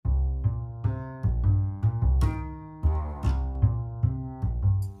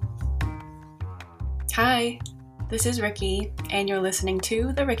Hi, this is Ricky, and you're listening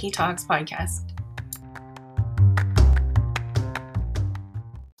to the Ricky Talks podcast.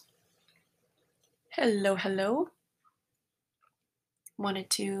 Hello. Wanted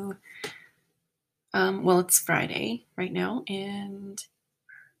to, it's Friday right now, and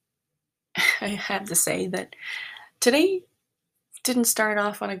I have to say that today didn't start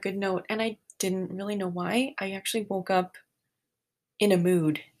off on a good note, and I didn't really know why. I actually woke up in a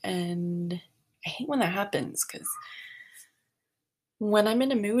mood, and I hate when that happens because when I'm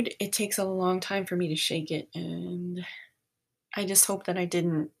in a mood, it takes a long time for me to shake it, and I just hope that I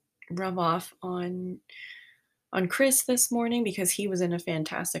didn't rub off on Chris this morning because he was in a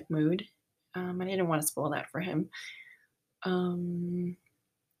fantastic mood. I didn't want to spoil that for him. Um,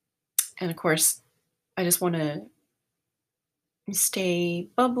 and of course, I just want to stay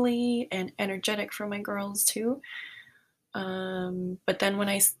bubbly and energetic for my girls too. But then when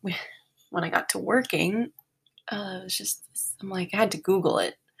I got to working, it's just I'm like I had to Google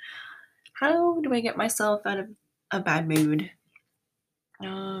it. How do I get myself out of a bad mood?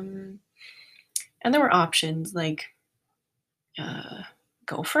 Um, and there were options like uh,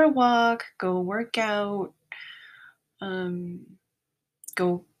 go for a walk, go work out, um,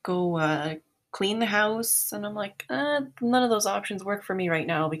 go clean the house, and I'm like, none of those options work for me right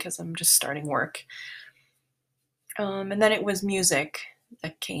now because I'm just starting work. And then it was music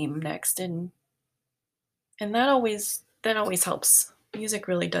that came next, and that always helps. Music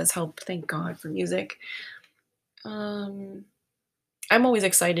really does help. Thank God for music. Um, I'm always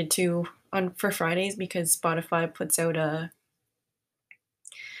excited too on for Fridays because Spotify puts out a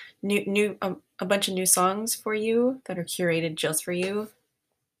bunch of new songs for you that are curated just for you.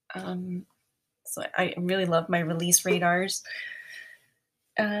 Um, so I really love my release radars.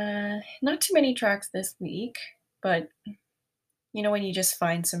 Not too many tracks this week, but when you just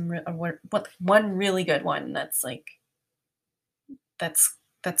find what one really good one that's like that's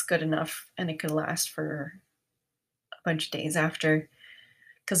that's good enough and it could last for a bunch of days after,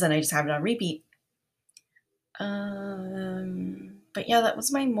 because then I just have it on repeat. But yeah, that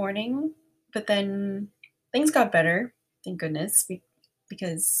was my morning. But then things got better, thank goodness,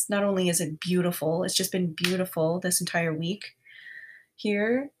 because not only is it beautiful, it's just been beautiful this entire week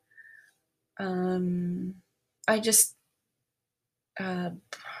here. I just uh,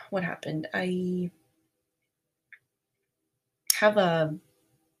 what happened? I have a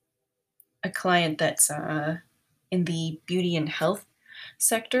client that's in the beauty and health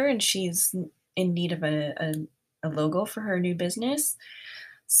sector, and she's in need of a logo for her new business.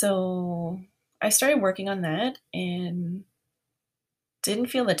 So I started working on that and didn't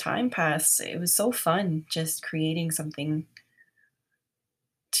feel the time pass. It was so fun just creating something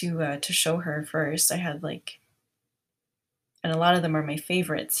to show her first. I had like, and a lot of them are my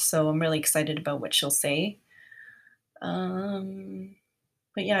favorites, so I'm really excited about what she'll say. Um,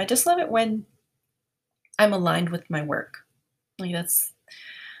 but yeah, I just love it when I'm aligned with my work. Like that's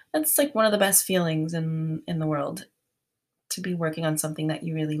like one of the best feelings in the world, to be working on something that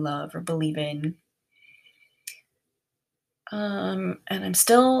you really love or believe in. And I'm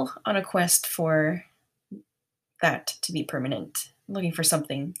still on a quest for that to be permanent. I'm looking for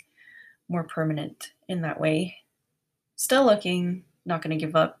something more permanent in that way. Still looking, not going to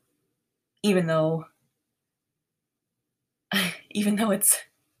give up, even though even though it's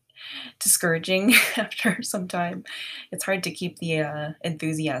discouraging after some time. It's hard to keep the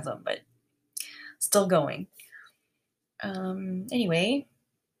enthusiasm, but still going. Anyway,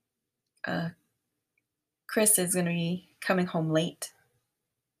 uh, Chris is going to be coming home late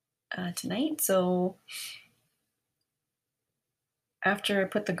tonight, so after I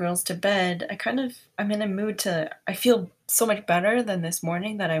put the girls to bed, I'm in a mood I feel so much better than this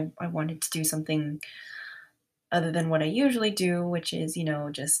morning that I wanted to do something other than what I usually do, which is,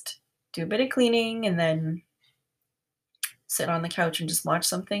 just do a bit of cleaning and then sit on the couch and just watch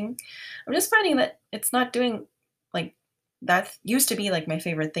something. I'm just finding that it's not doing like that used to be like my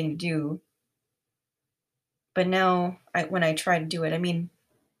favorite thing to do, but now when I try to do it, I mean,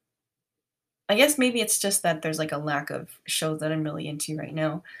 I guess maybe it's just that there's like a lack of shows that I'm really into right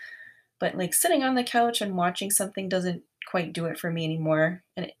now. But like sitting on the couch and watching something doesn't quite do it for me anymore.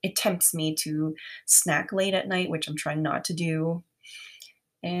 And it tempts me to snack late at night, which I'm trying not to do.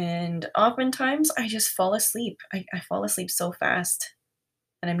 And oftentimes I just fall asleep. I fall asleep so fast.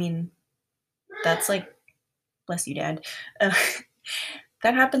 And I mean, that's like, bless you, Dad. Uh,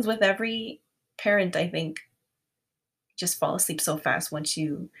 that happens with every parent, I think. Just fall asleep so fast once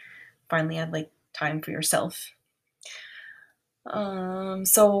you finally have like time for yourself.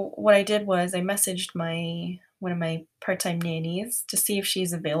 So what I did was I messaged one of my part-time nannies to see if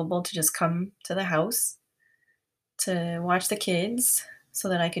she's available to just come to the house to watch the kids so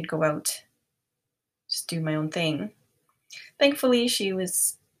that I could go out, just do my own thing. Thankfully, she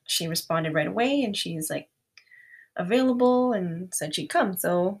responded right away and she's like available and said she'd come.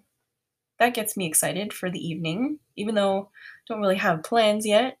 So that gets me excited for the evening, even though I don't really have plans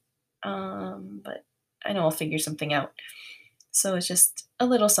yet. But I know I'll figure something out. So it's just a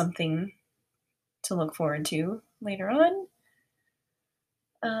little something to look forward to later on.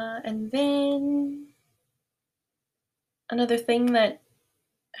 And then another thing that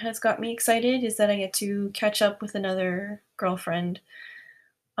has got me excited is that I get to catch up with another girlfriend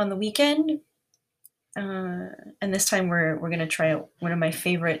on the weekend. Uh, and this time we're gonna try out one of my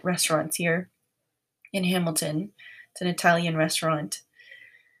favorite restaurants here in Hamilton. It's an Italian restaurant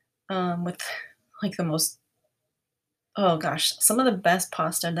with like the most, oh gosh, some of the best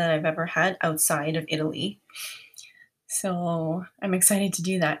pasta that I've ever had outside of Italy. So I'm excited to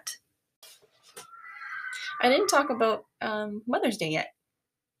do that. I didn't talk about Mother's Day yet.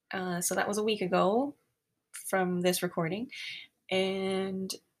 So that was a week ago from this recording,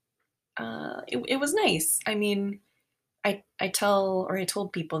 and it was nice. I mean, I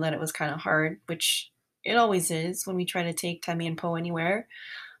told people that it was kind of hard, which it always is when we try to take Temmie and Poe anywhere.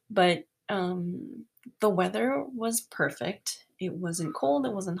 But the weather was perfect. It wasn't cold.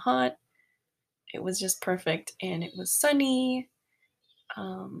 It wasn't hot. It was just perfect, and it was sunny.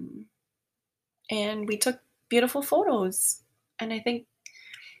 Um, and we took beautiful photos. And I think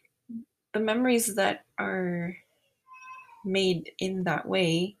the memories that are made in that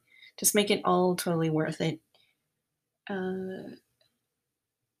way just make it all totally worth it. Uh,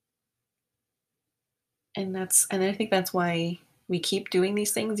 and I think that's why we keep doing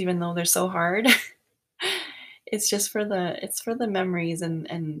these things, even though they're so hard. It's for the memories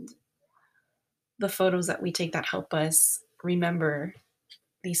and the photos that we take that help us remember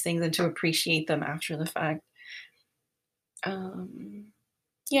these things and to appreciate them after the fact. Um,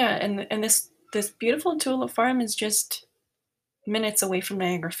 yeah, and this beautiful tulip farm is just minutes away from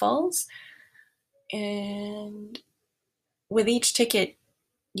Niagara Falls, and with each ticket,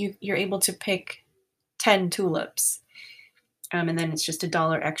 you're able to pick 10 tulips, and then it's just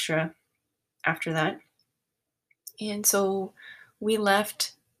 $1 extra after that. And so we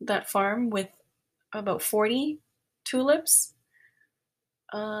left that farm with about 40 tulips,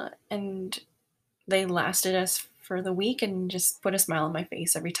 and they lasted us for the week and just put a smile on my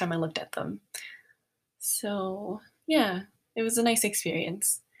face every time I looked at them. So, yeah, it was a nice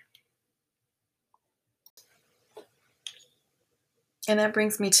experience. And that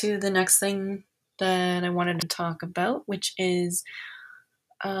brings me to the next thing that I wanted to talk about, which is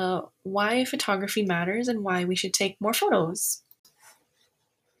why photography matters and why we should take more photos.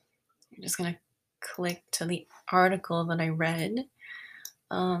 I'm just going to click to the article that I read,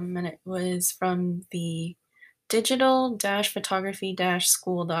 and it was from the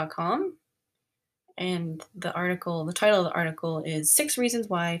digital-photography-school.com. And the title of the article is Six Reasons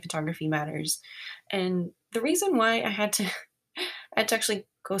Why Photography Matters. And the reason why I had to actually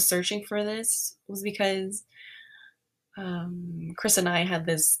go searching for this was because Chris and I had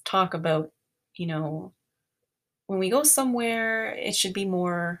this talk about, you know, when we go somewhere, it should be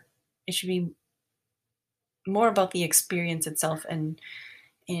more about the experience itself and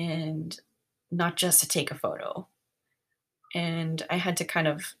not just to take a photo. And I had to kind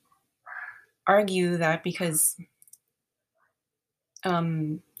of argue that because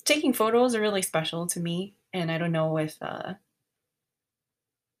taking photos are really special to me, and I don't know if I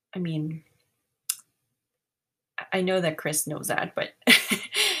mean I know that Chris knows that, but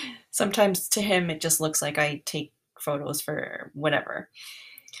sometimes to him it just looks like I take photos for whatever.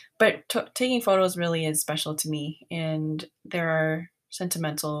 But taking photos really is special to me, and there are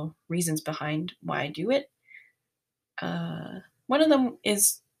sentimental reasons behind why I do it. One of them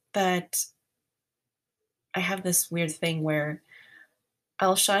is that I have this weird thing where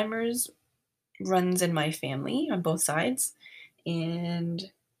Alzheimer's runs in my family on both sides,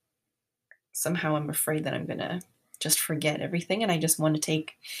 and somehow I'm afraid that I'm gonna just forget everything, and I just want to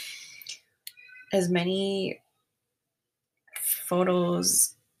take as many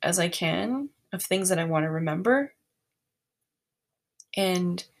photos as I can of things that I want to remember.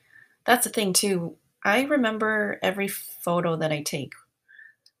 And that's the thing too. I remember every photo that I take.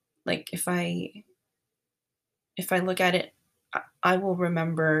 Like if I look at it, I will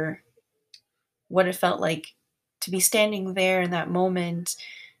remember what it felt like to be standing there in that moment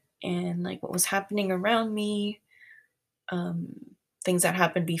and like what was happening around me, um, things that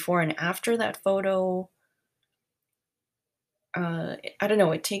happened before and after that photo. I don't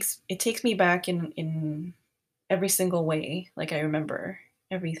know. It takes me back in every single way. Like I remember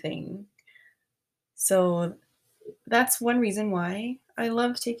everything. So that's one reason why I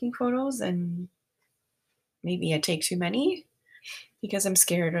love taking photos, and maybe I take too many because I'm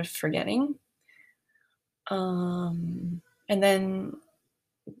scared of forgetting. And then,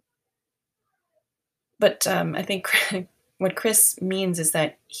 but I think what Chris means is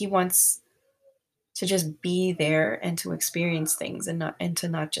that he wants to just be there and to experience things, and to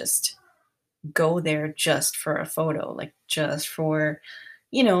not just go there just for a photo, like just for,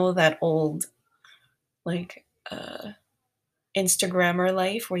 that old, like, Instagrammer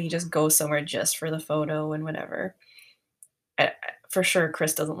life where you just go somewhere just for the photo and whatever. For sure,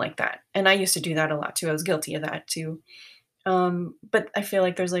 Chris doesn't like that, and I used to do that a lot too. I was guilty of that too. But I feel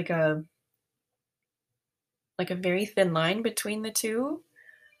like there's like a very thin line between the two.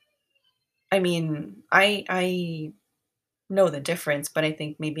 I mean, I know the difference, but I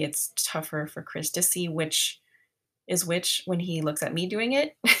think maybe it's tougher for Chris to see which is which when he looks at me doing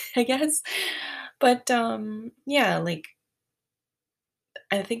it, I guess. But yeah, like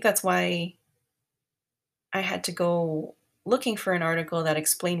I think that's why I had to go looking for an article that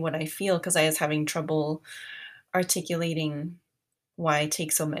explained what I feel, because I was having trouble articulating why I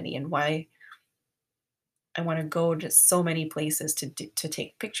take so many and why I want to go to so many places to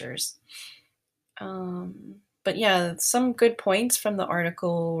take pictures. But yeah, some good points from the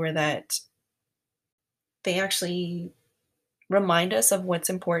article were that they actually remind us of what's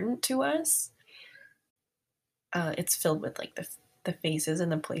important to us. It's filled with like the faces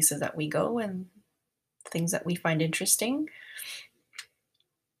and the places that we go and things that we find interesting.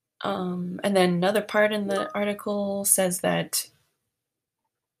 And then another part in the article says that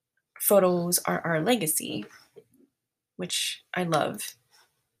photos are our legacy, which I love.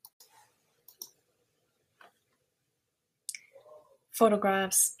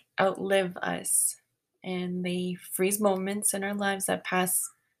 Photographs outlive us, and they freeze moments in our lives that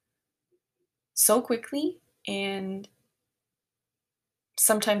pass so quickly. And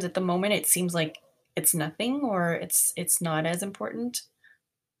sometimes at the moment it seems like it's nothing, or it's not as important.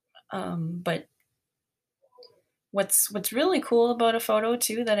 But what's really cool about a photo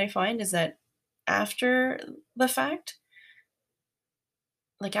too that I find is that after the fact,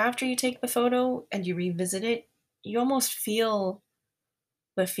 like after you take the photo and you revisit it, you almost feel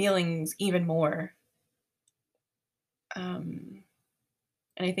the feelings even more. Um,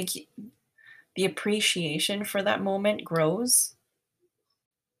 and I think the appreciation for that moment grows.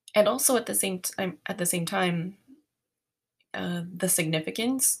 And also at the same time, the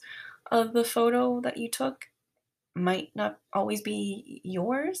significance of the photo that you took might not always be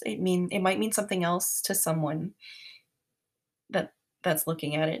yours. It might mean something else to someone that that's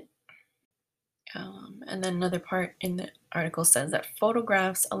looking at it. And then another part in the article says that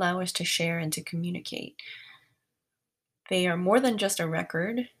photographs allow us to share and to communicate. They are more than just a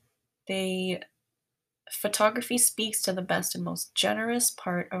record. They Photography speaks to the best and most generous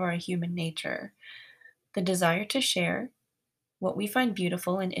part of our human nature, the desire to share what we find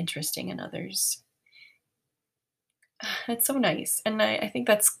beautiful and interesting in others. It's so nice. And I think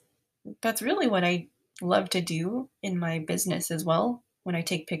that's really what I love to do in my business as well. When I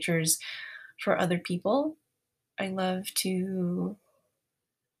take pictures for other people, I love to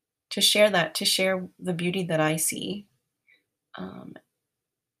share the beauty that I see. Um,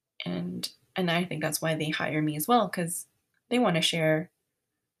 and I think that's why they hire me as well, because they want to share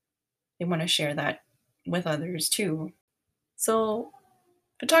they want to share that with others too. So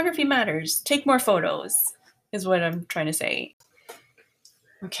photography matters. Take more photos is what I'm trying to say.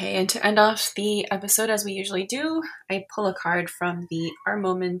 Okay, and to end off the episode as we usually do, I pull a card from the Our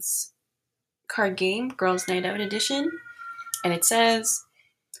Moments card game, Girls Night Out edition, and it says,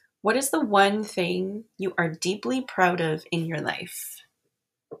 "What is the one thing you are deeply proud of in your life?"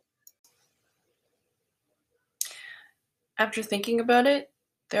 After thinking about it,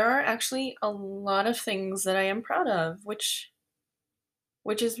 there are actually a lot of things that I am proud of, which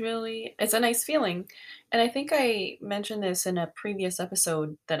is really it's a nice feeling. And I think I mentioned this in a previous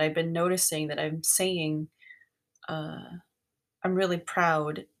episode that I've been noticing that I'm saying, uh, I'm really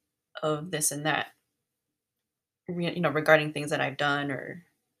proud of this and that, regarding things that I've done,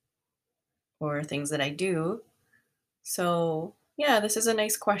 or things that I do. So yeah, this is a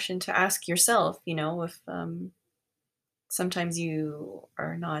nice question to ask yourself. If sometimes you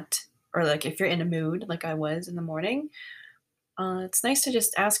are not, or like if you're in a mood like I was in the morning, it's nice to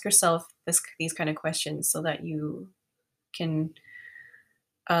just ask yourself these kind of questions so that you can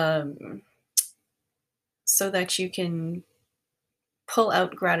um, pull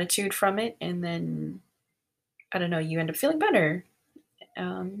out gratitude from it, and then I don't know, you end up feeling better.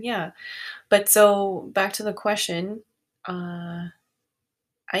 Yeah. But so back to the question, I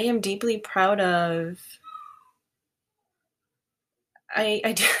am deeply proud of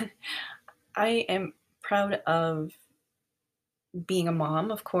I I am proud of being a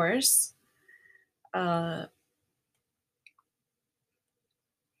mom, of course. Uh,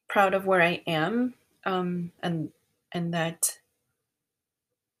 Proud of where I am, and that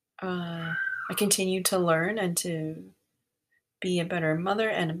I continue to learn and to be a better mother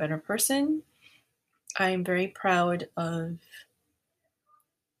and a better person. I'm very proud of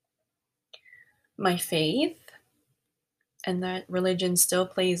my faith and that religion still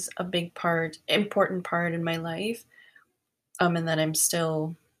plays a big part, important part in my life. And that it's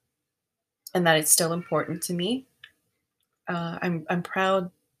still important to me. I'm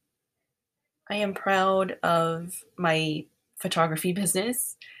proud. I am proud of my photography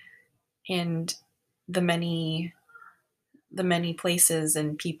business and the many the many places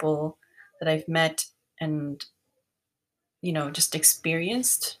and people that I've met and just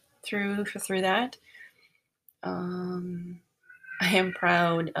experienced through that. Um, I am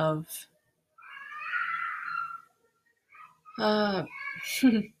proud of. Uh,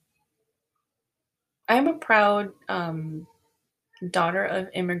 I'm a proud daughter of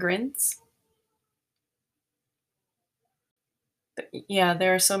immigrants. But yeah,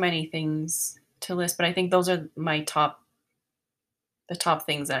 there are so many things to list, but I think those are the top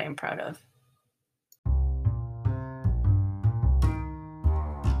things that I am proud of.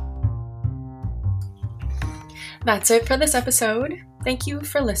 That's it for this episode. Thank you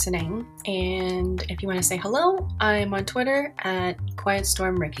for listening. And if you want to say hello, I'm on Twitter at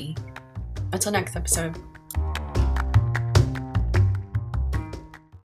QuietStormRicky. Until next episode.